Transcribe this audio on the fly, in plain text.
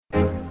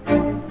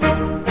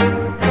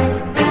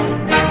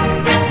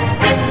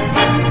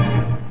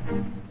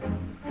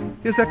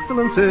His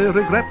Excellency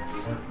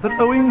regrets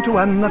that owing to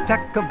an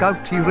attack of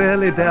gout he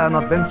really dare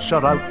not venture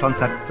out on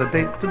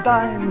Saturday to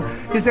dine.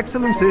 His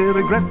Excellency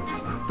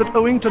regrets that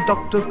owing to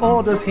doctor's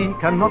orders he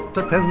cannot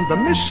attend the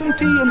mission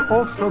tea and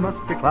also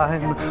must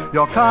decline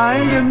your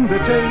kind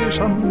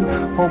invitation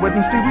for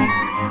Wednesday week,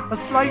 a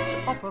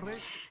slight operation.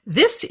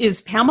 This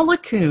is Pamela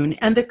Kuhn,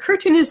 and the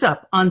curtain is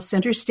up on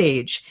Center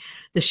Stage,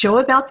 the show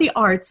about the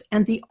arts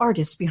and the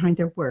artists behind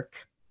their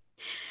work.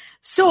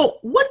 So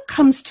what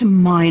comes to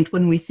mind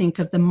when we think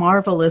of the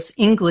marvelous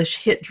English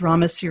hit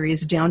drama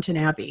series Downton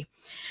Abbey?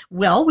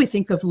 Well, we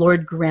think of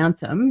Lord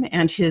Grantham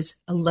and his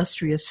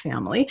illustrious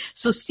family,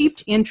 so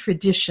steeped in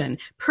tradition,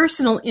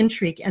 personal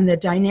intrigue, and the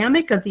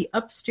dynamic of the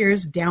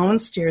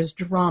upstairs-downstairs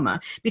drama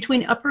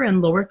between upper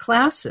and lower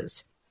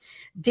classes.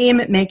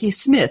 Dame Maggie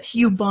Smith,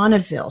 Hugh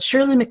Bonneville,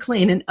 Shirley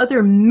MacLaine, and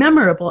other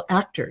memorable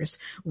actors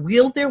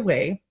wheeled their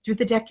way through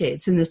the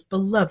decades in this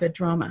beloved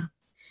drama.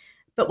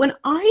 But when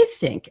I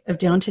think of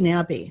Downton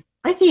Abbey,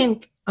 I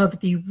think of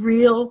the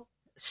real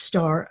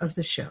star of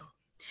the show.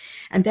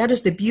 And that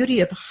is the beauty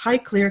of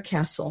Highclere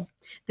Castle,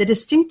 the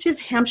distinctive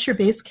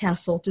Hampshire-based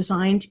castle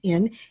designed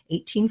in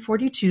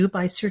 1842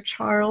 by Sir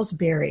Charles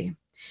Barry.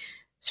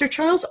 Sir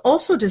Charles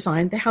also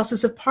designed the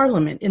Houses of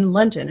Parliament in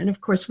London, and of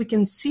course we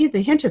can see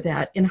the hint of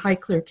that in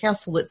Highclere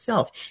Castle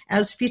itself,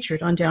 as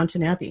featured on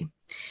Downton Abbey.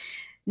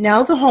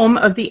 Now the home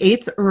of the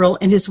 8th Earl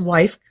and his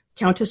wife,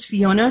 Countess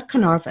Fiona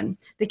Carnarvon,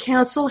 the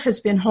castle has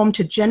been home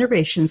to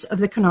generations of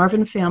the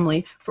Carnarvon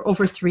family for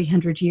over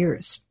 300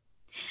 years.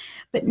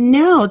 But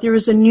now there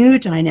is a new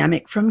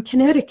dynamic from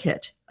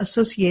Connecticut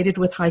associated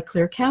with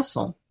Highclere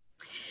Castle.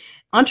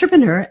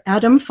 Entrepreneur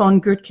Adam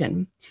von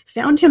Gutken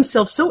found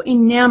himself so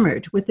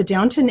enamored with the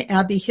Downton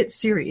Abbey hit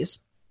series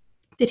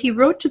that he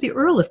wrote to the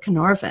Earl of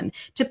Carnarvon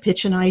to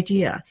pitch an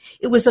idea.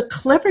 It was a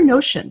clever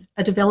notion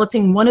of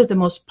developing one of the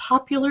most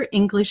popular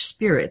English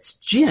spirits,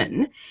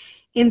 gin,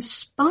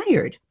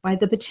 inspired by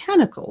the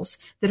botanicals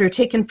that are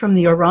taken from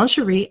the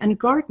orangery and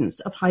gardens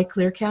of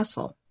Highclere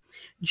Castle.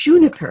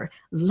 Juniper,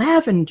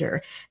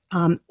 lavender,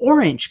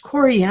 orange,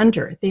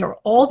 coriander, they are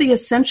all the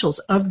essentials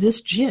of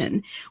this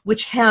gin,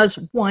 which has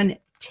won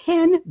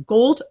 10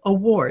 gold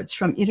awards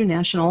from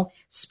international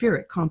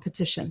spirit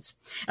competitions.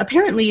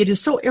 Apparently, it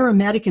is so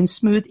aromatic and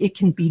smooth, it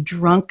can be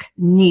drunk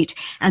neat.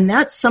 And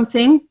that's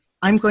something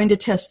I'm going to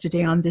test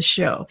today on this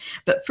show.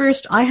 But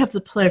first, I have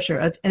the pleasure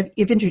of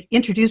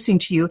introducing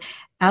to you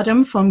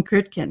Adam von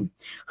Gutken,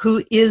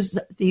 who is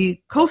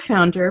the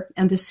co-founder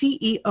and the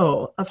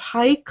CEO of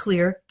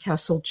Highclere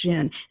Castle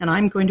Gin. And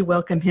I'm going to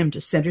welcome him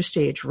to Center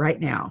Stage right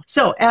now.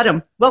 So,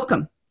 Adam,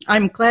 welcome.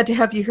 I'm glad to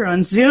have you here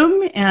on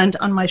Zoom and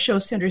on my show,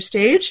 Center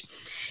Stage.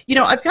 You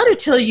know, I've got to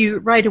tell you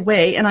right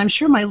away, and I'm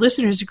sure my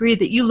listeners agree,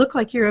 that you look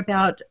like you're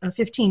about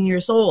 15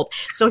 years old.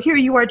 So here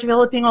you are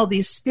developing all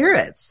these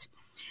spirits.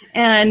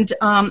 And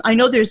I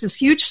know there's this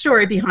huge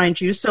story behind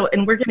you,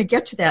 and we're going to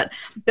get to that.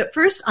 But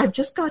first, I've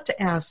just got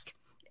to ask,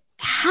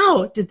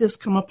 how did this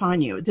come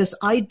upon you, this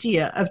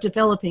idea of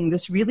developing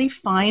this really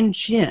fine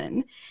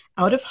gin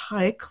out of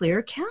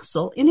Highclere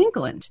Castle in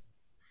England?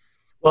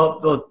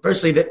 Well,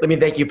 firstly, let me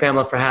thank you,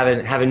 Pamela, for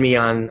having me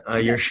on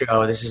your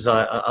show. This is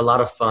a lot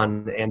of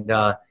fun, and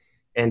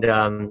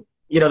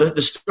you know,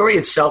 the story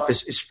itself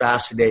is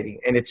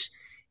fascinating, and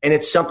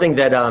it's something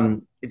that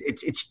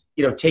it's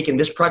you know, taken.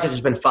 This project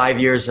has been 5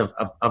 years of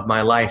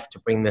my life to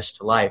bring this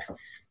to life,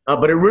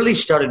 but it really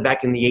started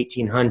back in the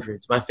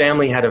 1800s. My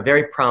family had a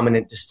very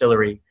prominent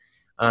distillery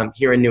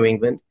here in New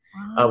England,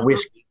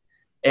 whiskey,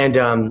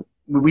 and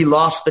we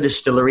lost the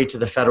distillery to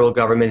the federal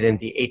government in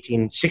the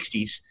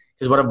 1860s.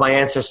 Because one of my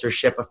ancestors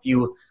shipped a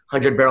few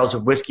hundred barrels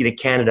of whiskey to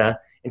Canada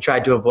and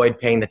tried to avoid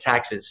paying the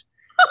taxes.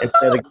 And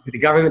so the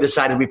government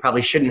decided we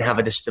probably shouldn't have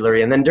a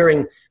distillery. And then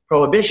during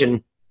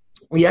Prohibition,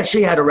 we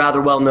actually had a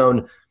rather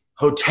well-known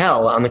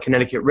hotel on the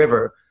Connecticut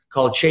River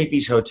called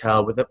Chafee's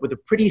Hotel with a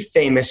pretty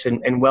famous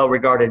and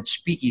well-regarded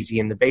speakeasy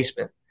in the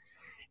basement.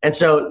 And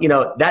so, you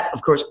know, that,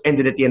 of course,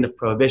 ended at the end of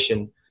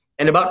Prohibition.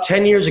 And about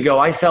 10 years ago,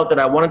 I felt that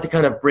I wanted to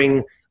kind of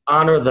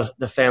honor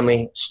the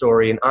family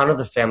story and honor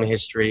the family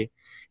history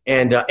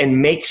and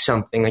make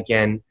something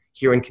again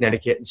here in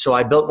Connecticut. And so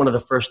I built one of the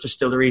first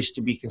distilleries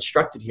to be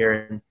constructed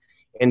here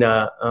in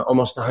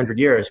almost 100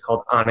 years,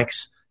 called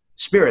Onyx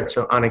Spirits,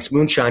 so Onyx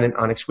Moonshine and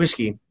Onyx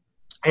Whiskey.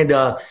 And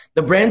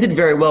the brand did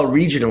very well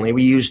regionally.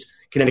 We used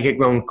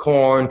Connecticut-grown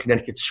corn,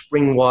 Connecticut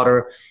spring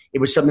water. It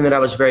was something that I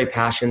was very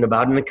passionate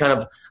about, and it kind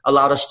of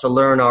allowed us to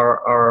learn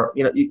our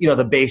you know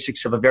the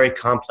basics of a very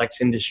complex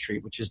industry,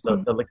 which is the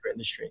liquor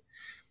industry.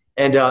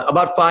 And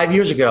about 5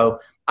 years ago,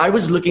 I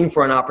was looking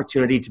for an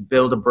opportunity to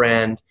build a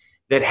brand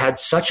that had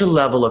such a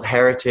level of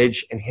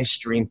heritage and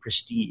history and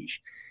prestige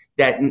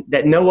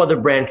that no other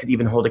brand could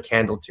even hold a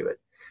candle to it.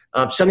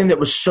 Something that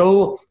was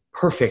so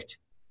perfect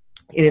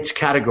in its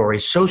category,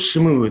 so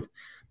smooth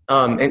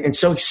and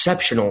so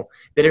exceptional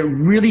that it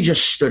really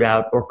just stood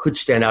out or could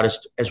stand out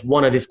as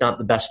one of, if not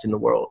the best in the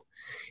world.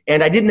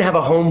 And I didn't have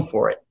a home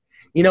for it.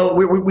 You know,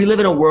 we live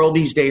in a world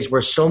these days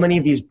where so many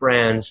of these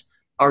brands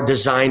are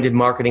designed in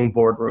marketing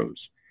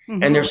boardrooms.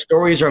 and their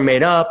stories are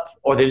made up,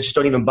 or they just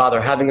don't even bother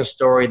having a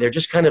story. They're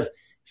just kind of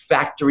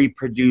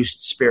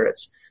factory-produced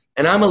spirits.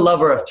 And I'm a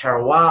lover of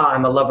terroir.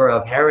 I'm a lover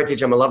of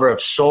heritage. I'm a lover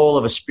of soul,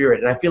 of a spirit.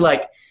 And I feel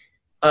like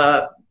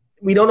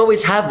we don't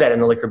always have that in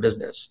the liquor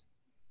business.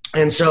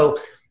 And so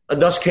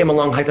thus came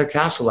along Highclere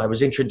Castle. I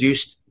was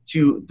introduced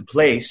to the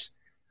place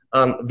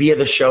via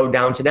the show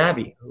Downton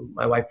Abbey.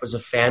 My wife was a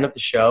fan of the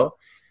show.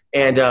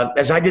 And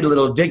as I did a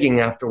little digging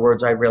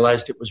afterwards, I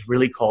realized it was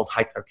really called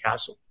Highclere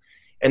Castle,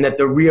 and that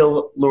the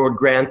real Lord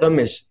Grantham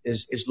is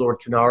Lord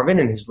Carnarvon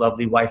and his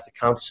lovely wife, the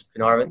Countess of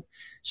Carnarvon.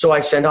 So I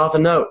sent off a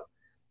note.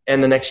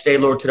 And the next day,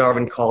 Lord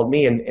Carnarvon called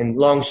me. And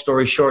long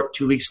story short,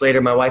 2 weeks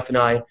later, my wife and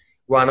I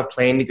were on a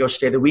plane to go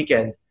stay the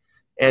weekend.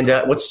 And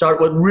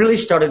what really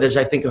started as,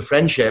 I think, a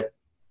friendship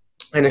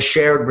and a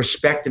shared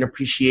respect and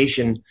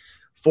appreciation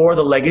for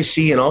the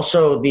legacy, and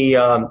also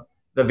the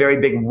very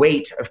big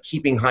weight of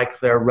keeping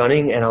Highclere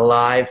running and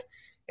alive,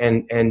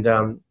 and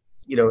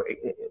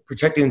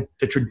protecting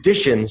the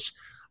traditions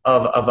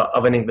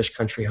of an English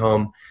country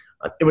home.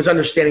 It was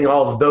understanding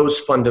all of those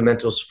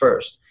fundamentals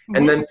first,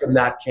 and then from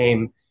that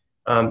came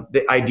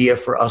the idea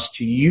for us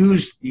to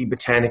use the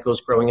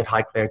botanicals growing at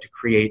Highclere to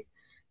create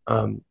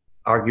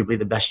arguably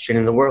the best gin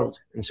in the world.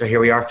 And so here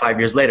we are 5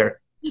 years later.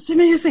 It's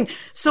amazing.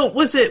 So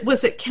was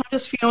it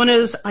Countess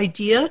Fiona's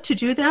idea to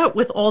do that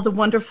with all the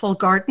wonderful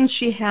gardens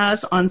she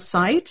has on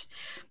site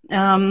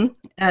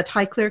at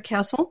Highclere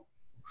Castle?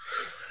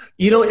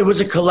 It was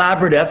a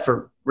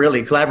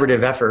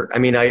collaborative effort. I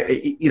mean,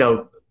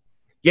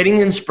 getting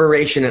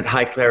inspiration at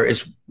Highclere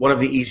is one of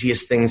the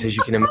easiest things, as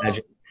you can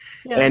imagine.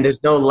 Yeah. And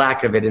there's no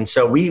lack of it. And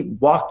so we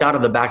walked out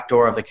of the back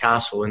door of the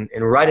castle, and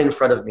right in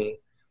front of me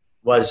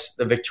was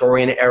the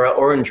Victorian era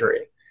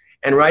orangery.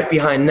 And right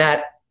behind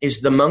that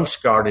is the Monk's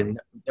Garden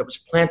that was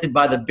planted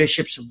by the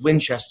bishops of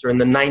Winchester in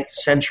the 9th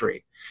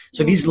century.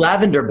 So these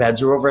lavender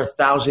beds are over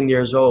 1,000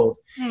 years old.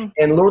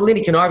 And Lord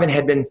Lady Carnarvon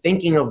had been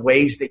thinking of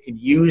ways they could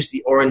use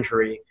the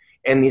orangery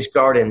and these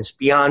gardens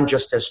beyond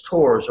just as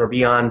tours, or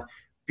beyond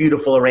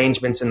beautiful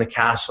arrangements in the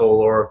castle,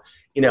 or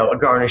a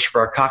garnish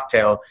for a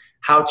cocktail,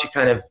 how to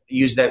kind of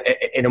use that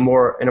in a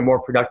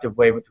more productive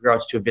way with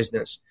regards to a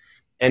business.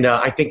 And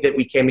I think that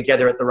we came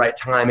together at the right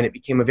time, and it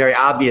became very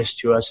obvious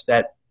to us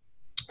that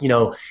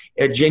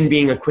gin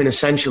being a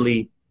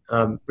quintessentially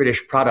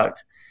British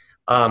product,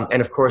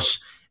 and of course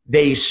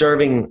they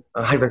serving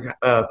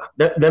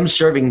them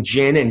serving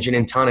gin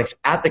and tonics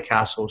at the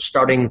castle,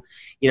 starting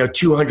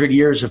 200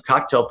 years of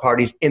cocktail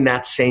parties in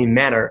that same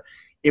manner.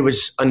 It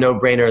was a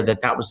no-brainer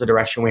that was the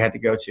direction we had to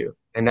go to,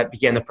 and that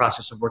began the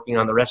process of working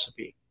on the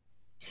recipe.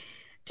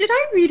 Did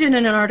I read in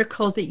an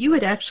article that you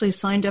had actually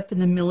signed up in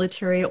the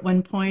military at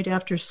one point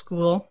after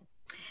school,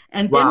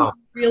 and then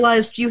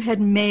realized you had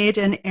made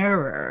an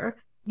error?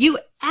 You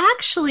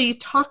actually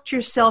talked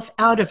yourself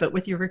out of it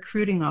with your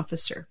recruiting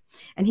officer,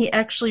 and he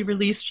actually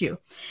released you.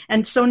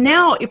 And so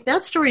now, if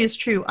that story is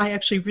true, I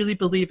actually really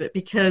believe it,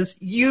 because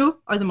you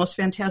are the most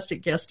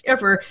fantastic guest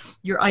ever.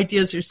 Your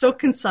ideas are so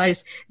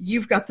concise.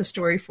 You've got the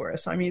story for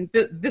us. I mean,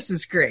 this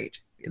is great.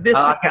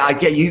 I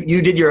get you.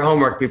 You did your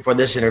homework before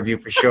this interview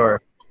for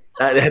sure.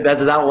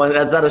 That's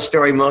not a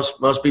story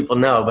most people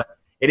know, but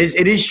it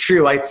is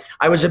true.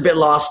 I was a bit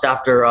lost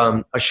after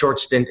a short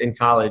stint in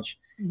college.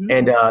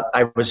 And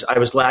I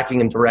was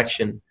lacking in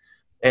direction,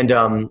 and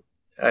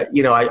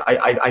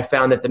I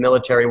found that the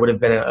military would have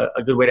been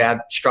a good way to add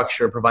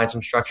structure, provide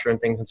some structure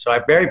and things. And so I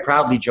very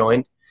proudly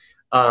joined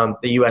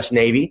the U.S.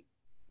 Navy,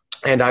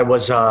 and I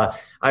was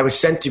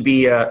sent to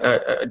be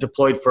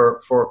deployed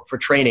for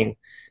training.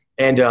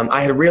 And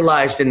I had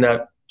realized in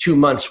the 2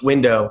 months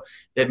window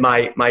that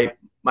my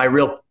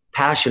real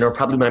passion, or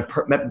probably my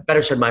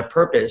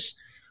purpose,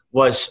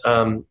 was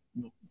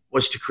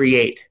to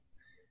create.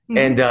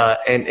 And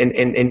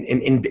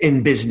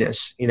in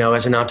business,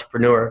 as an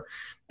entrepreneur.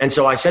 And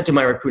so I said to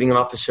my recruiting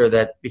officer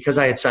that because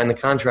I had signed the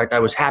contract, I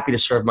was happy to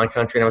serve my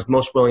country, and I was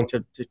most willing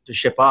to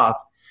ship off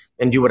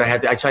and do what I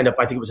had. I signed up,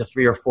 I think it was a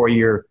 3 or 4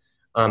 year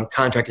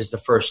contract as the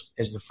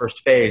first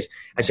phase.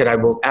 I said, I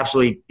will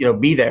absolutely,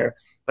 be there.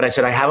 But I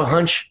said, I have a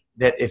hunch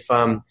that if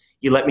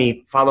you let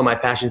me follow my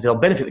passions, they'll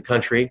benefit the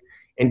country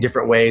in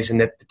different ways, and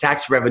that the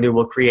tax revenue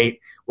will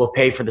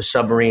pay for the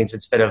submarines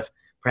instead of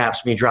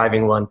perhaps me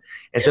driving one.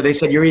 And so they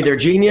said, you're either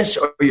genius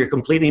or you're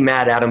completely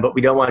mad, Adam, but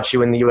we don't want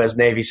you in the U.S.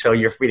 Navy, so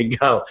you're free to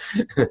go.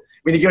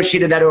 We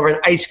negotiated that over an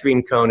ice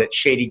cream cone at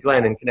Shady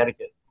Glen in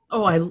Connecticut.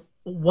 Oh,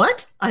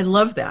 I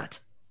love that.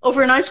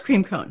 Over an ice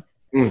cream cone.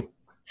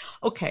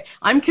 Okay,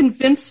 I'm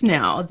convinced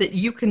now that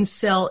you can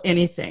sell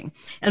anything.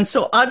 And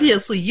so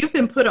obviously you've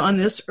been put on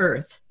this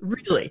earth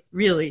really,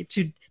 really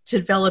to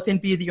develop and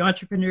be the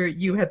entrepreneur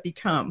you have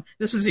become.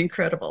 This is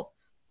incredible.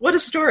 What a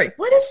story.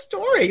 What a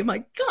story.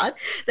 My God.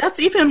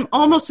 That's even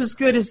almost as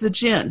good as the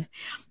gin.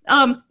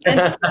 And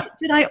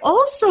did I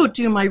also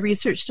do my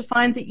research to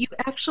find that you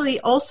actually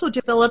also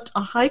developed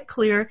a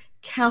Highclere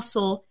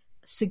Castle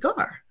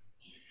cigar?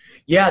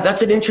 Yeah,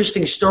 that's an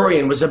interesting story,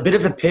 and was a bit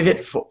of a pivot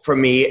for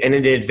me, and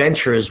an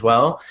adventure as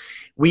well.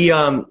 We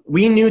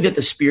knew that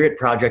the Spirit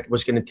Project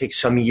was going to take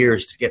some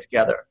years to get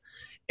together.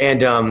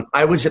 And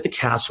I was at the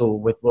castle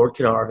with Lord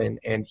Carnarvon,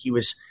 and he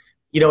was,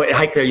 at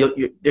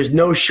Highclere, there's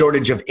no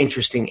shortage of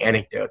interesting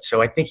anecdotes.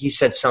 So I think he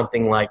said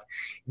something like,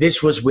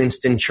 this was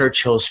Winston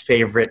Churchill's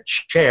favorite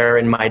chair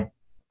in my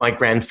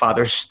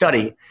grandfather's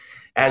study,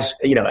 as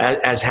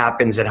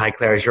happens at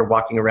Highclere as you're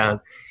walking around.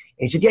 And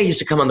he said, he used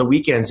to come on the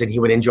weekends and he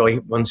would enjoy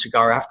one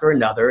cigar after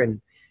another.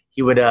 And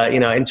he would,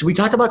 and so we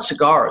talked about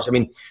cigars. I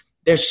mean,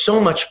 there's so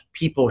much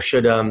people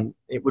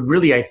it would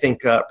really, I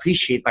think,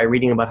 appreciate by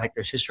reading about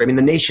Highclere's history. I mean,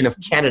 the nation of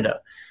Canada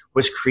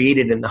was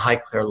created in the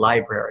Highclere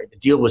Library. The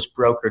deal was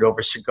brokered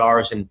over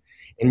cigars and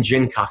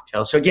gin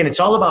cocktails. So again, it's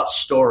all about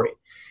story.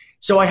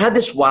 So I had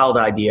this wild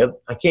idea.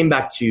 I came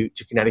back to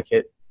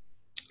Connecticut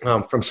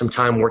from some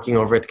time working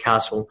over at the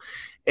castle.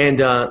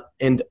 And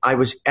I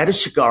was at a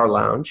cigar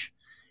lounge.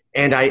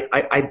 And I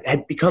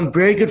had become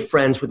very good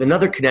friends with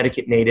another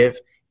Connecticut native,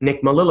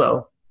 Nick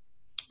Melillo,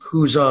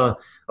 who's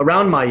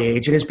around my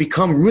age and has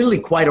become really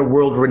quite a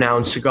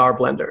world-renowned cigar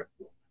blender.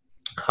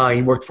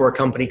 He worked for a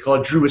company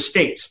called Drew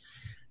Estates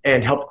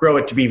and helped grow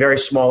it to be very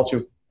small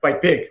to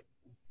quite big.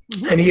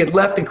 Mm-hmm. And he had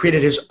left and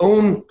created his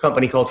own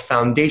company called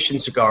Foundation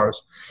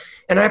Cigars.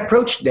 And I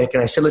approached Nick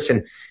and I said,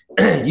 listen,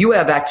 you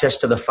have access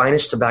to the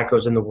finest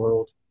tobaccos in the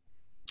world.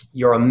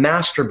 You're a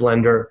master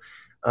blender.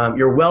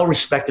 You're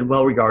well-respected,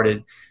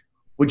 well-regarded.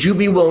 Would you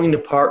be willing to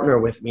partner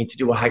with me to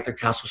do a Highclere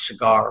Castle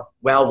cigar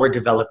while we're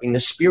developing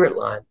the Spirit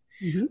line?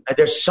 Mm-hmm.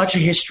 There's such a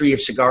history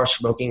of cigar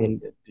smoking,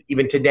 and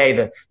even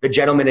today, the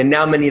gentlemen and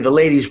now many of the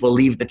ladies will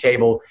leave the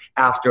table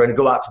after and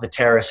go out to the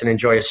terrace and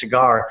enjoy a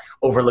cigar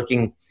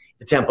overlooking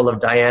the Temple of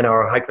Diana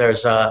or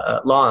Highclere's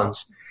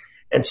lawns.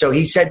 And so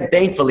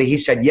thankfully, he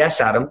said,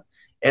 yes, Adam.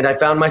 And I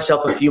found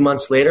myself a few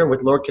months later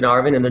with Lord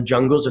Carnarvon in the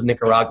jungles of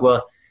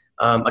Nicaragua,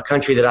 a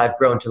country that I've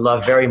grown to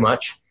love very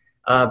much.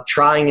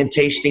 Trying and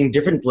tasting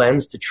different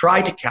blends to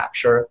try to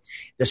capture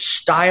the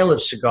style of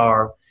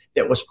cigar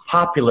that was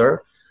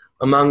popular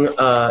among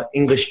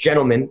English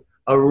gentlemen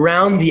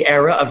around the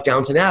era of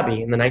Downton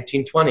Abbey in the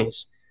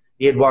 1920s,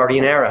 the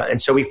Edwardian era.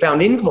 And so we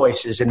found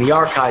invoices in the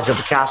archives of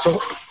the castle.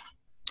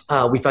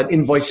 We found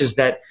invoices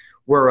that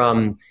were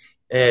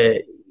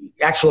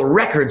actual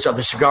records of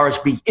the cigars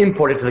being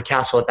imported to the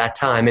castle at that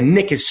time. And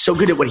Nick is so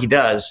good at what he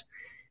does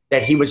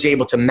that he was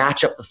able to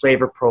match up the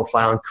flavor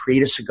profile and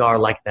create a cigar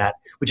like that,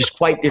 which is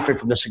quite different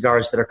from the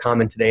cigars that are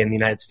common today in the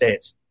United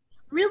States.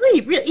 Really?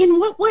 In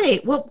what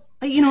way? Well,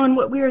 in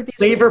what way are these?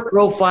 Flavor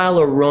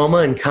profile, aroma,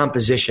 and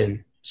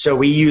composition. So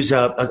we use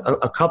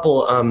a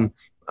couple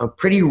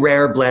pretty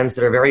rare blends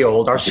that are very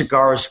old. Our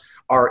cigars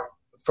are,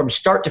 from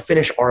start to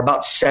finish, are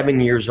about 7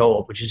 years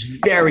old, which is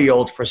very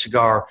old for a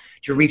cigar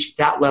to reach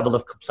that level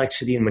of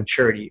complexity and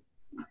maturity.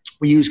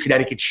 We use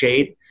Connecticut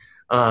Shade,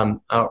 a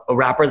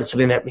wrapper. That's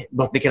something that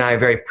both Nick and I are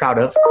very proud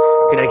of.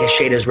 Connecticut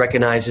Shade is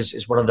recognized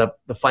as one of the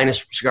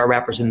finest cigar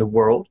wrappers in the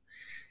world.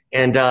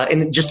 And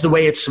just the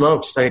way it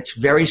smokes, it's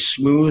very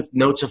smooth,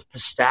 notes of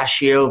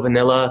pistachio,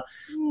 vanilla.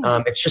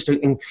 It's just,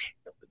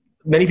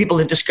 many people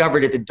have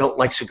discovered it that don't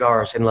like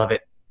cigars and love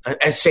it.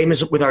 Same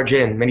as with our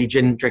gin. Many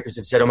gin drinkers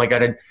have said, oh my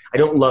God, I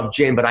don't love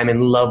gin, but I'm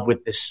in love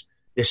with this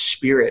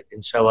spirit.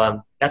 And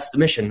so that's the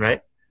mission,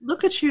 right?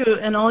 Look at you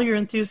and all your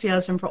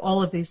enthusiasm for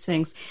all of these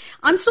things.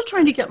 I'm still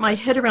trying to get my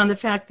head around the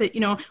fact that,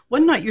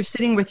 one night you're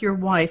sitting with your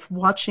wife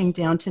watching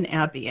Downton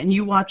Abbey, and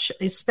you watch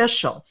a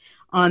special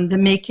on the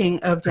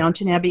making of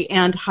Downton Abbey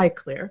and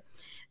Highclere.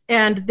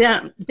 And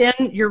then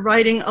you're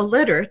writing a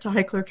letter to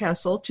Highclere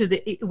Castle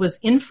it was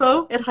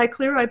info at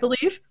Highclere, I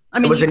believe.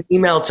 It was an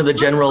email to the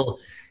general.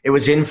 It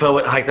was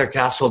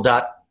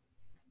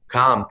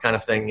info@highclerecastle.com kind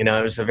of thing.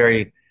 It was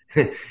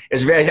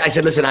I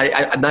said, listen,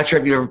 I'm not sure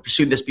if you ever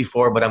pursued this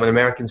before, but I'm an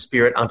American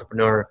spirit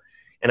entrepreneur,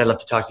 and I'd love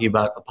to talk to you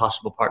about a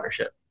possible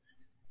partnership.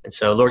 And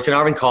so Lord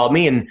Carnarvon called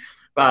me, and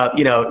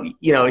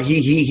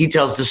he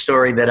tells the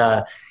story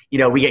that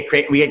we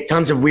get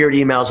tons of weird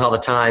emails all the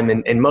time,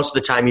 and most of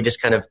the time you just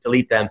kind of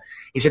delete them.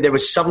 He said there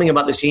was something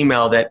about this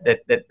email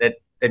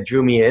that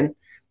drew me in,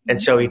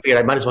 and so he figured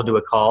I might as well do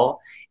a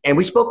call. And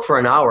we spoke for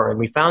an hour, and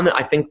we found that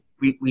I think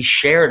we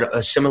shared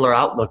a similar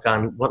outlook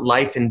on what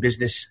life and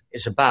business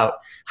is about,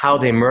 how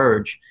they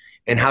merge,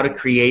 and how to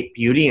create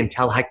beauty and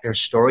tell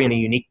Highclere's story in a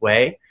unique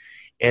way.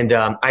 And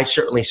I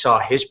certainly saw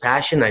his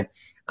passion.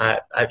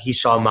 He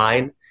saw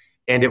mine.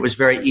 And it was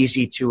very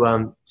easy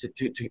to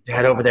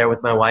head over there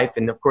with my wife.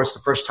 And, of course,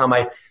 the first time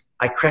I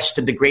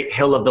crested the great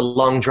hill of the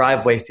long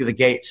driveway through the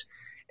gates.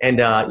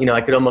 And,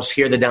 I could almost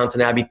hear the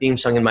Downton Abbey theme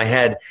song in my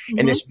head. Mm-hmm.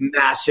 And this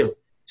massive,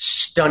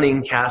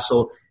 stunning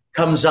castle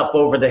comes up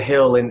over the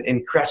hill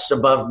and crests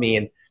above me.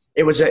 And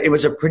it was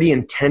a pretty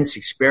intense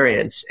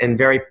experience and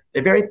very,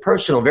 very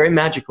personal, very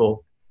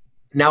magical.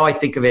 Now I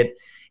think of it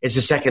as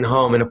a second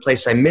home and a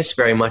place I miss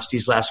very much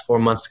these last 4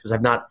 months because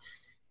I've not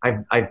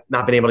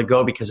been able to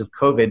go because of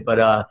COVID,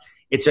 but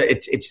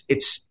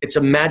it's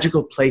a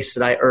magical place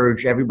that I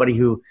urge everybody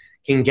who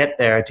can get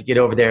there to get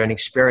over there and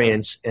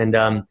experience. And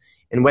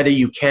whether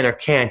you can or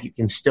can't, you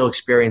can still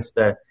experience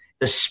the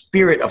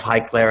spirit of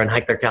Highclere and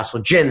Highclere Castle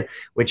Gin,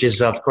 which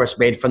is of course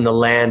made from the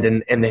land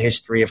and the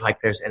history of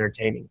Highclere's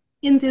entertaining.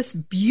 In this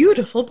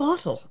beautiful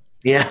bottle.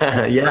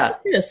 Yeah, yeah.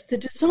 Yes, the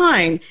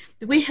design.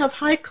 We have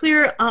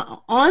Highclere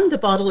on the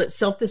bottle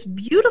itself, this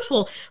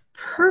beautiful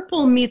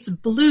purple meets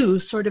blue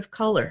sort of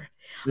color.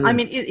 I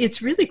mean,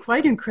 it's really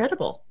quite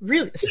incredible.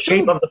 Really, The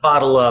shape of the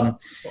bottle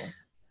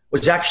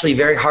was actually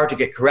very hard to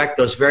get correct.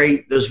 Those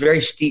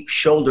very steep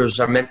shoulders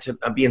are meant to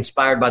be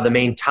inspired by the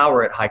main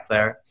tower at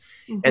Highclere.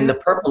 And the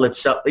purple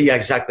itself, yeah,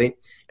 exactly.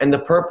 And the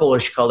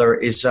purplish color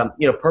is,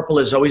 purple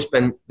has always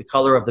been the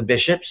color of the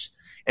bishops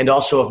and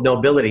also of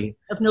nobility.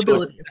 Of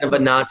nobility. So it's kind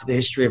of a nod to the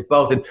history of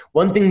both. And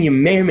one thing you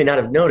may or may not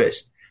have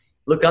noticed,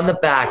 look on the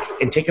back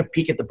and take a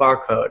peek at the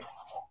barcode.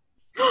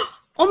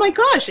 Oh my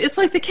gosh, it's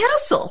like the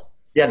castle.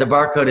 Yeah, the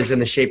barcode is in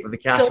the shape of the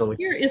castle. So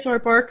here is our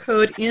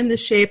barcode in the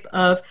shape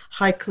of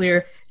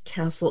Highclere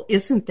Castle.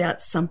 Isn't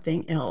that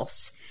something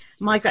else?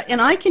 My God.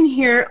 And I can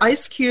hear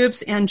ice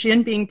cubes and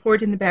gin being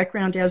poured in the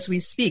background as we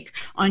speak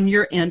on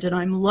your end, and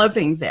I'm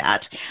loving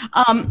that.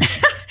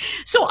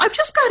 So I've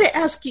just got to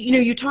ask you,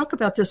 you talk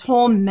about this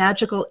whole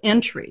magical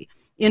entry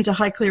into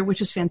Highclere, which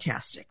is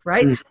fantastic,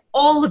 right?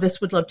 All of us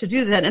would love to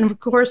do that. And of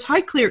course,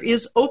 Highclere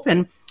is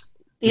open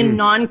in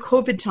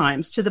non-COVID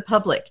times to the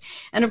public.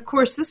 And of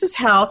course, this is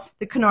how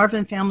the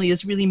Carnarvon family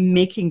is really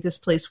making this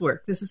place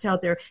work. This is how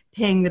they're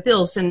paying the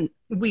bills. And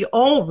we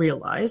all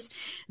realize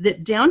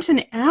that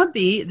Downton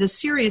Abbey, the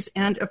series,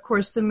 and of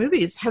course the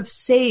movies have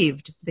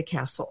saved the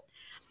castle.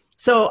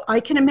 So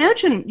I can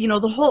imagine,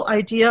 the whole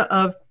idea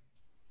of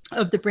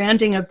the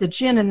branding of the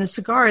gin and the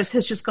cigars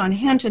has just gone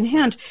hand in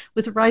hand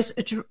with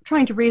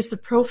trying to raise the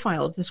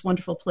profile of this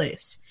wonderful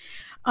place.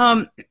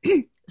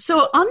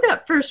 So on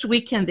that first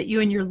weekend that you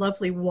and your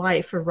lovely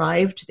wife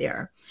arrived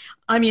there,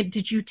 I mean,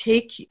 did you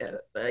take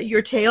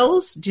your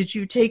tails? Did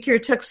you take your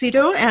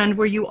tuxedo? And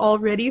were you all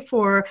ready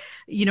for,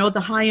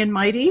 the high and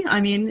mighty? I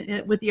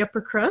mean, with the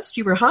upper crust,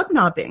 you were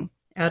hobnobbing,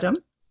 Adam.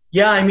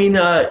 Yeah, I mean,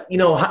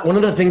 one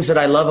of the things that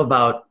I love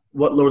about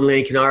what Lord and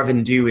Lady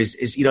Carnarvon do is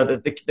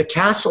the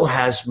castle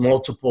has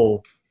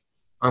multiple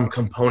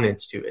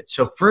components to it.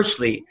 So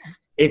firstly,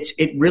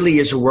 it really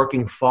is a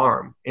working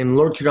farm, and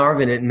Lord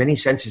Carnarvon in many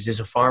senses is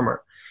a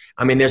farmer.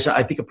 I mean, there's,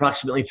 I think,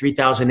 approximately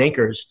 3,000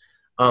 acres,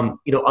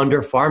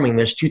 under farming.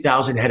 There's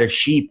 2,000 head of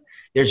sheep.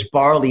 There's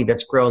barley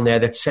that's grown there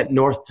that's sent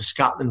north to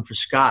Scotland for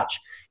Scotch.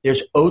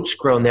 There's oats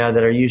grown there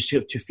that are used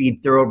to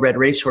feed thoroughbred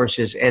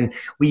racehorses. And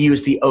we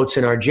use the oats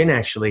in our gin,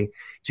 actually,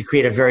 to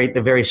create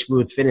the very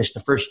smooth finish,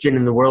 the first gin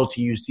in the world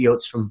to use the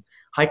oats from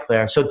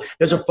Highclere. So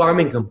there's a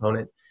farming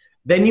component.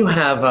 Then you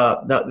have,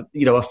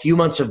 a few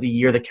months of the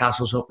year, the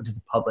castle's open to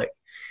the public.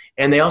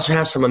 And they also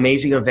have some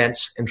amazing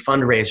events and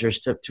fundraisers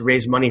to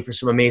raise money for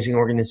some amazing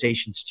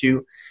organizations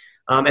too.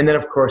 And then,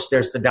 of course,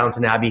 there's the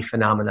Downton Abbey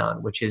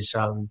phenomenon, which is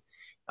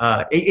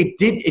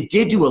it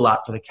did do a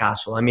lot for the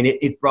castle. I mean,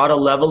 it brought a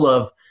level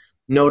of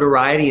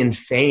notoriety and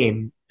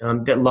fame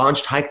that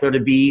launched Highclere to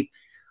be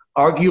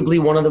arguably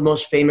one of the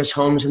most famous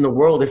homes in the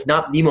world, if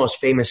not the most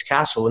famous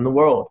castle in the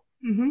world.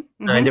 And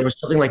there was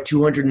something like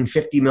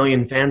 250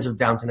 million fans of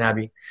Downton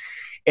Abbey.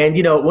 And,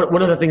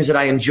 one of the things that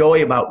I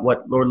enjoy about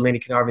what Lord and Lady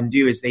Carnarvon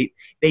do is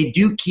they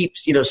do keep,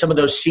 some of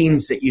those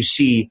scenes that you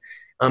see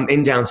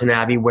in Downton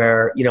Abbey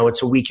where,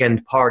 it's a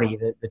weekend party,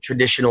 the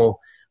traditional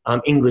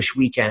English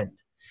weekend.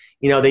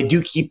 They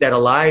do keep that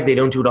alive. They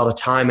don't do it all the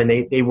time. And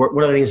they work.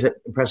 One of the things that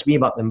impressed me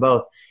about them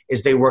both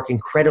is they work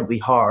incredibly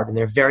hard, and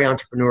they're very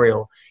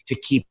entrepreneurial to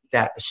keep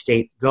that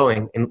estate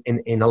going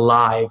and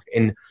alive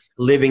and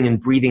living and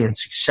breathing and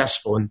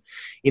successful. And,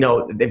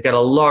 they've got a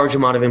large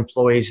amount of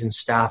employees and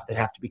staff that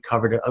have to be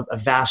covered, a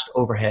vast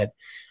overhead.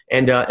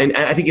 And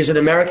I think as an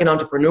American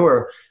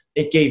entrepreneur,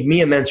 it gave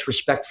me immense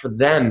respect for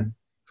them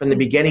from the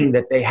beginning,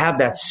 that they have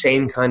that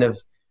same kind of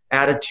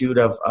attitude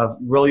of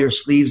roll your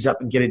sleeves up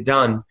and get it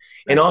done.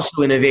 And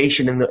also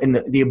innovation and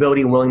the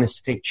ability and willingness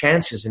to take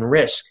chances and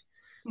risk,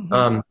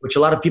 which a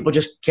lot of people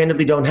just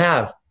candidly don't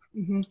have.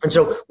 And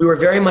so we were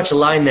very much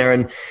aligned there.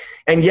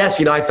 And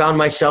yes, I found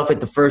myself at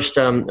the first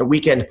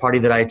weekend party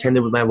that I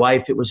attended with my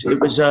wife. It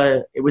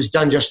was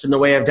done just in the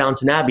way of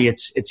Downton Abbey.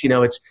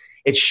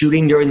 It's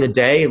shooting during the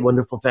day,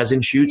 wonderful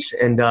pheasant shoots,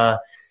 and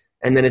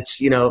then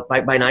it's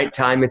by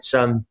nighttime it's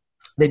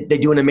they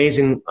do an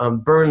amazing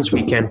Burns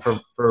weekend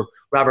for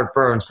Robert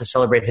Burns to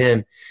celebrate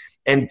him.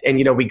 And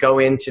we go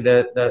into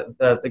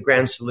the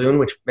Grand Saloon,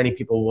 which many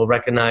people will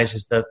recognize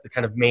as the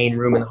kind of main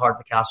room in the heart of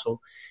the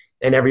castle.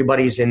 And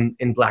everybody's in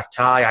black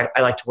tie.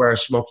 I like to wear a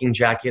smoking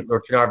jacket.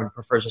 Lord Carnarvon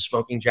prefers a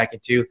smoking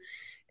jacket too.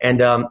 And,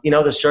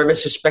 the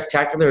service is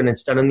spectacular, and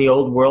it's done in the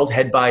old world,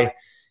 head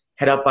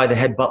up by the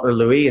head butler,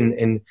 Louis.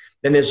 And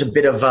then there's a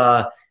bit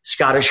of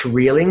Scottish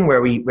reeling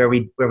where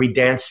we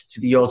dance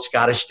to the old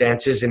Scottish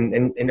dances.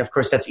 And of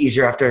course, that's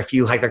easier after a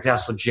few Highclere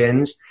Castle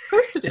gins. Of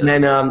course it is. And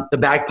then the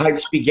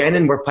bagpipes begin,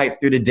 and we're piped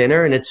through to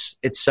dinner. And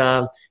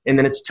and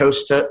then it's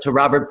toast to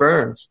Robert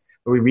Burns,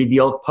 where we read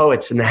the old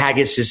poets, and the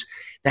haggis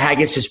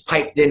is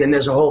piped in, and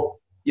there's a whole,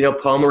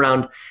 poem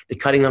around the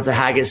cutting of the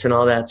haggis and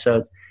all that.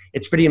 So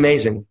it's pretty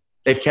amazing.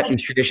 They've kept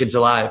these traditions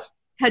alive.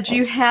 Had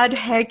you had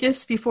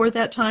haggis before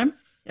that time,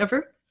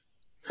 ever?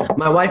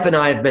 My wife and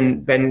I have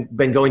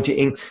been going to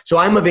England. So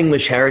I'm of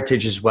English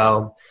heritage as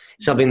well.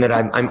 something that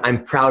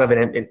I'm proud of,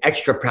 and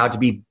extra proud to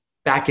be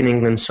back in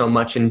England so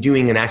much and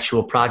doing an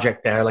actual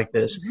project there like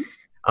this.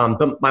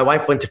 But my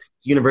wife went to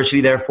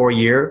university there for a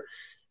year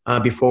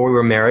before we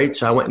were married.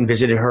 So I went and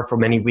visited her for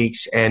many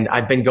weeks, and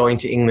I've been going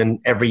to England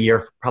every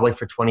year, probably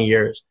for 20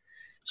 years.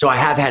 So I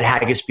have had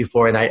haggis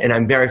before, and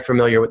I'm very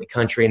familiar with the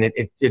country, and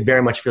it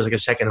very much feels like a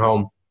second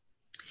home.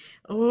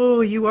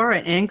 Oh, you are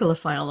an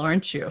Anglophile,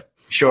 aren't you?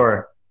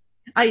 Sure.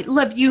 I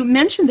love, you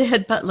mentioned the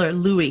head butler,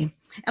 Louis,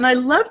 and I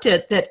loved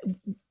it that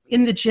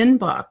in the gin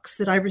box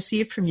that I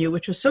received from you,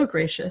 which was so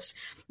gracious,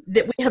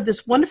 that we have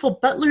this wonderful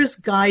butler's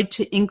guide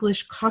to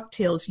English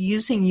cocktails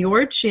using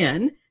your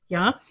gin,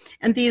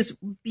 and these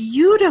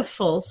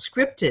beautiful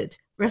scripted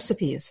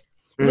recipes.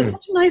 It was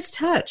such a nice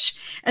touch.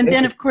 And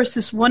then, of course,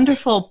 this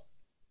wonderful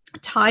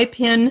tie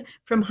pin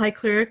from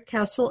Highclere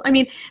Castle. I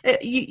mean,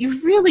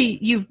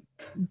 you've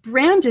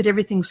branded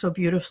everything so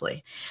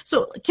beautifully.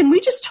 So can we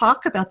just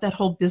talk about that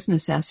whole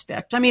business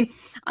aspect? I mean,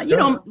 you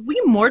know,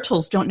 we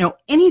mortals don't know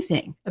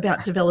anything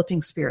about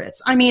developing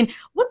spirits. I mean,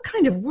 what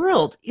kind of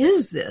world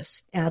is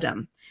this,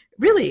 Adam?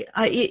 Really,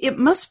 it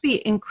must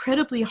be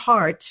incredibly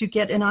hard to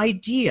get an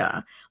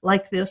idea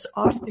like this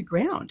off the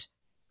ground.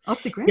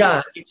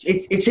 Yeah,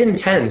 it's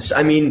intense.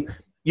 I mean,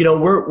 you know,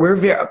 we're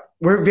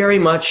very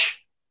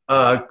much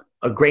a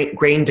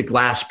grain to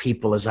glass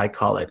people, as I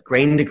call it.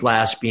 Grain to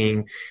glass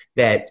being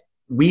that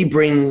we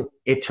bring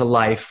it to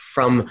life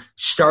from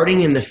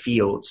starting in the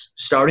fields,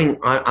 starting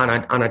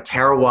on a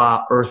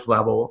terroir earth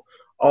level,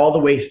 all the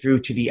way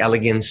through to the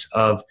elegance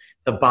of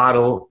the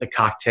bottle, the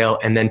cocktail,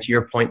 and then to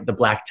your point, the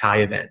black tie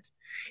event,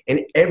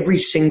 and every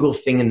single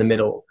thing in the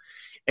middle.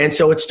 And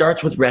so it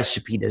starts with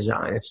recipe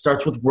design. It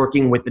starts with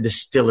working with the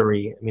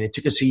distillery. I mean, it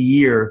took us a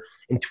year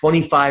and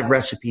 25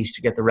 recipes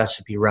to get the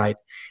recipe right.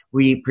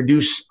 We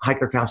produce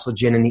Highclere Castle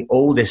gin in the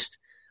oldest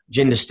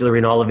gin distillery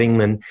in all of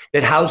England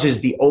that houses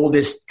the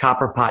oldest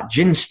copper pot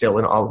gin still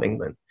in all of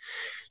England.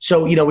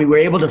 So, you know, we were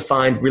able to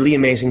find really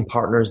amazing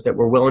partners that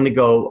were willing to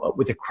go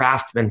with a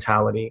craft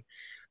mentality.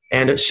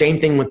 And the same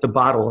thing with the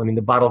bottle. I mean,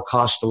 the bottle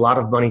cost a lot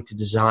of money to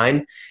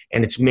design,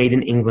 and it's made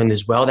in England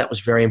as well. That was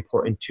very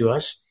important to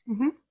us.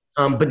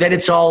 But then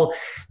it's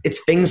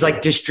things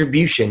like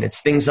distribution. It's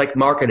things like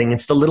marketing.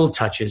 It's the little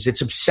touches.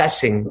 It's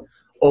obsessing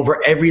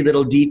over every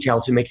little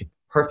detail to make it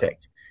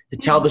perfect, to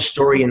tell the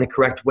story in the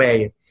correct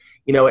way.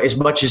 You know, as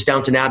much as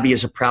Downton Abbey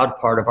is a proud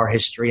part of our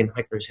history and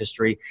Highclere's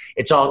history,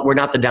 we're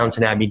not the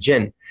Downton Abbey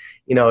gin.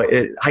 You know,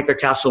 Highclere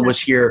Castle was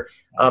here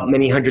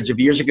many hundreds of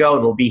years ago,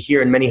 and will be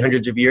here in many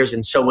hundreds of years,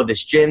 and so will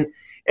this gin.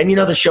 And, you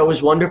know, the show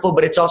is wonderful,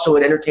 but it's also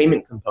an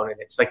entertainment component.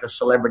 It's like a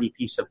celebrity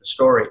piece of the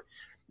story.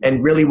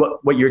 And really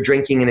what you're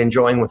drinking and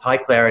enjoying with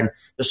Highclere and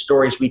the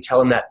stories we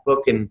tell in that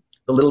book and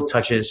the little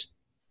touches,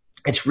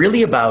 it's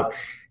really about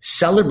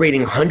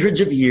celebrating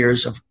hundreds of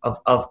years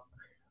of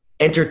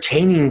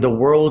entertaining the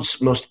world's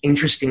most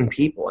interesting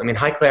people. I mean,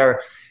 Highclere,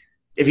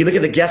 if you look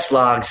at the guest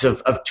logs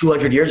of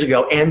 200 years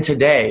ago and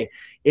today,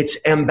 it's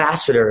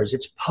ambassadors,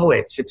 it's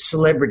poets, it's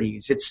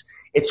celebrities,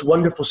 it's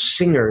wonderful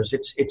singers,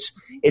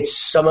 it's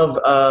some of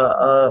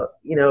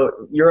you know,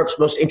 Europe's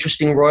most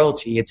interesting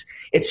royalty.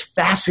 It's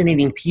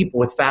fascinating people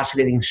with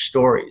fascinating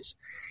stories,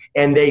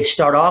 and they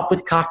start off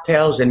with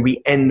cocktails and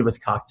we end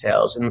with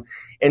cocktails.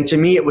 And to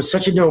me, it was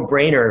such a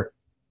no-brainer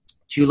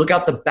to look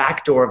out the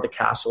back door of the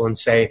castle and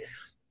say,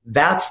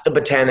 that's the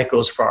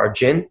botanicals for our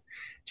gin.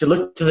 To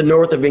look to the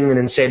north of England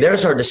and say,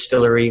 there's our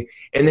distillery.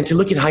 And then to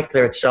look at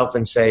Highclere itself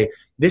and say,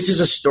 this is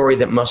a story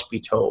that must be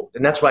told.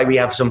 And that's why we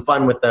have some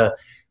fun with the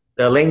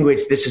language.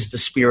 This is the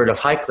spirit of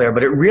Highclere,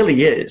 but it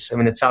really is. I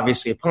mean, it's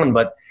obviously a pun,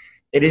 but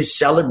it is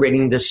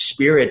celebrating the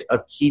spirit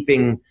of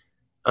keeping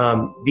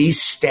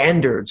these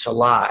standards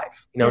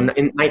alive. You know,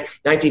 in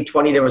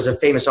 1920, there was a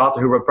famous author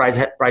who wrote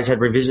Brideshead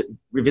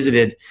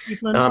Revisited,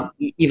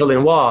 Eva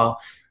Lenoir,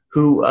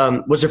 who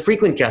was a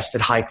frequent guest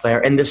at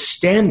Highclere, and the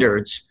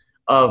standards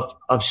of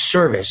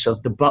service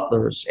of the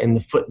butlers and the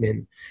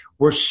footmen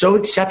were so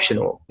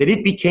exceptional that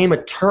it became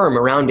a term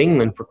around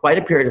England for quite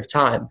a period of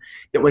time,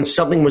 that when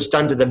something was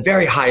done to the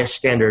very highest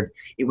standard,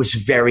 it was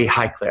very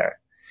Highclere.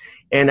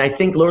 And I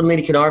think Lord and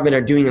Lady Carnarvon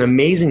are doing an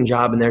amazing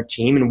job in their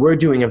team, and we're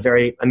doing a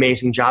very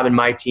amazing job in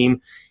my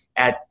team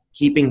at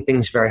keeping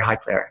things very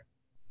Highclere.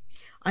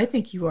 I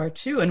think you are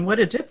too, and what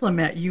a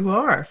diplomat you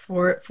are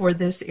for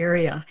this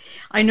area.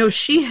 I know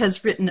she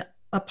has written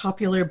a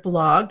popular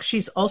blog.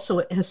 She's also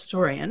a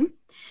historian.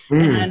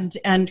 And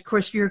of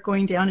course, you're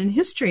going down in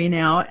history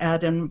now,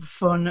 Adam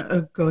von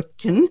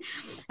Göttgen.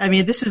 I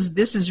mean, this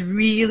is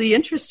really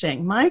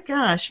interesting. My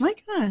gosh.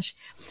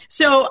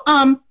 So,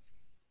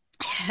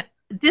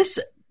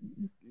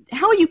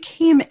 how you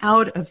came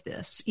out of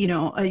this, you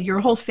know, your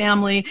whole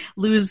family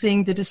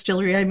losing the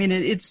distillery. I mean,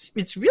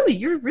 it's really,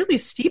 you're really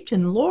steeped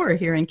in lore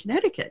here in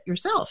Connecticut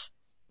yourself.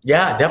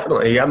 Yeah,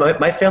 definitely. Yeah,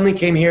 my family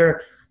came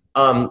here.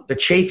 The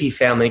Chaffee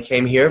family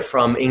came here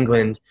from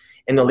England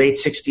in the late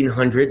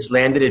 1600s,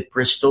 landed at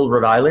Bristol,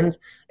 Rhode Island,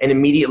 and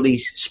immediately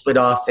split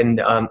off and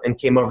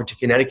came over to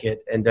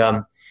Connecticut. And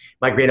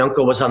my great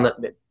uncle was on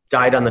the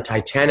died on the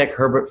Titanic,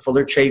 Herbert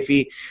Fuller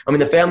Chafee. I mean,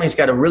 the family's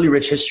got a really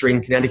rich history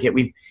in Connecticut.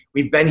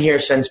 We've been here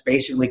since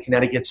basically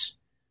Connecticut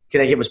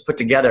was put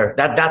together.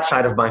 That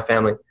side of my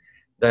family,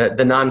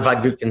 the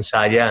non-Vodgutkin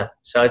side, yeah.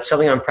 So it's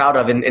something I'm proud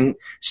of, and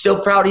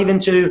still proud even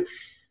to,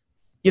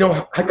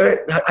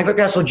 Highclere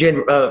Castle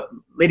Gin.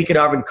 Lady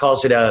Carnarvon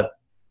calls it a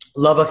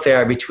love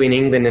affair between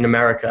England and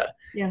America.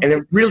 Yeah. And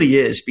it really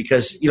is,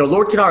 because,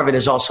 Lord Carnarvon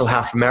is also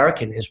half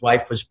American. His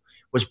wife was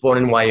born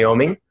in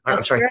Wyoming.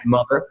 His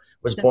mother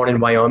was born in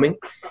Wyoming.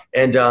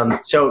 And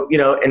so,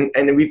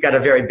 and we've got a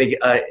very big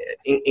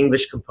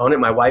English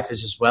component. My wife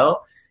is as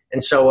well.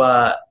 And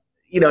so,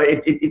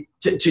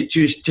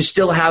 to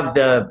still have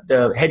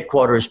the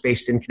headquarters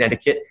based in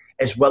Connecticut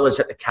as well as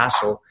at the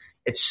castle,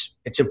 it's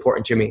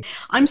important to me.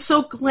 I'm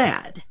so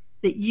glad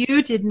that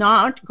you did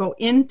not go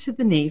into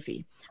the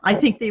Navy. I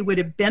think they would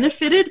have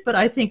benefited, but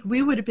I think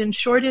we would have been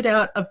shorted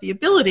out of the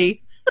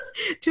ability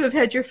to have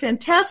had your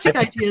fantastic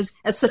ideas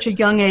at such a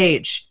young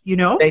age,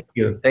 Thank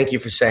you. Thank you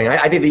for saying.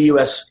 I think the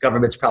U.S.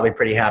 government's probably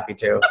pretty happy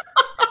too.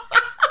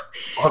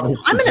 I'm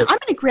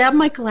gonna grab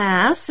my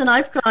glass, and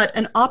I've got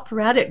an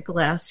operatic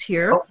glass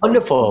here. Oh,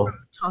 wonderful.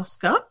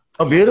 Tosca.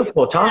 Oh,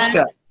 beautiful.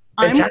 Tosca.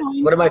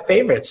 One of my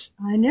favorites.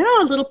 I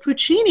know, a little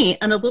Puccini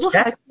and a little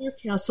Highclere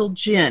Castle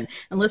gin.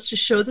 And let's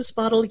just show this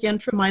bottle again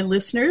for my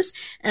listeners.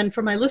 And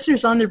for my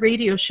listeners on the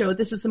radio show,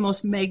 this is the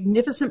most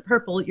magnificent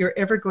purple you're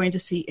ever going to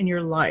see in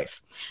your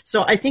life.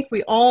 So I think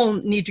we all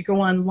need to go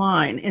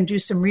online and do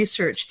some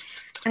research.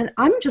 And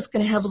I'm just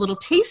going to have a little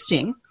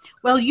tasting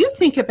while you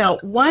think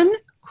about one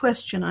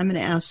question I'm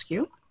going to ask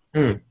you.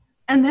 And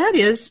that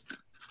is,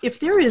 if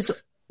there is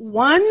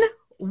one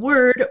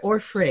word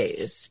or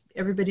phrase,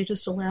 everybody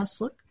just a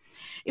last look.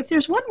 If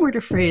there's one word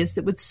or phrase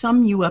that would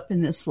sum you up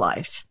in this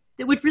life,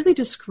 that would really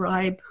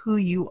describe who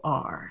you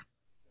are,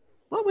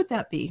 what would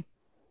that be?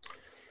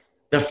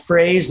 The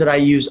phrase that I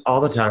use all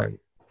the time,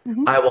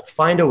 I will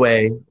find a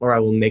way or I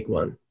will make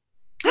one.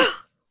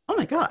 Oh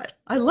my God,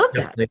 I love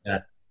that.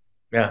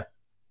 Yeah.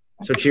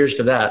 So cheers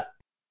to that.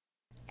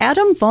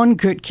 Adam von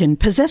Gutkin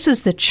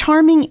possesses the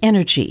charming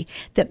energy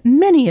that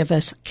many of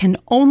us can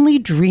only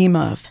dream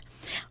of.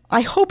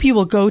 I hope you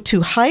will go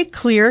to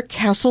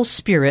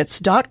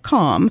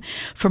highclerecastlespirits.com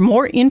for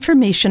more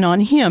information on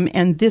him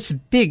and this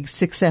big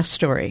success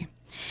story.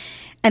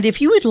 And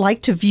if you would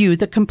like to view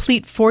the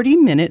complete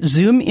 40-minute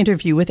Zoom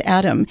interview with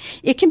Adam,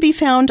 it can be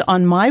found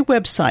on my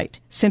website,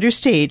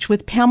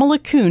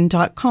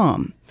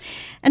 centerstagewithpamelakuhn.com.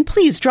 And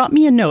please drop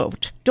me a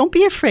note. Don't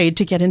be afraid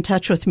to get in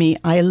touch with me.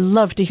 I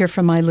love to hear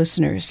from my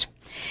listeners.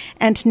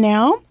 And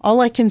now,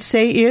 all I can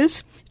say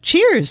is,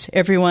 cheers,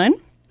 everyone.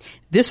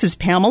 This is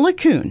Pamela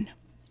Kuhn.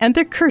 And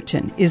the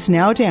curtain is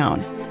now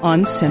down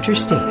on Center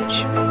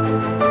Stage.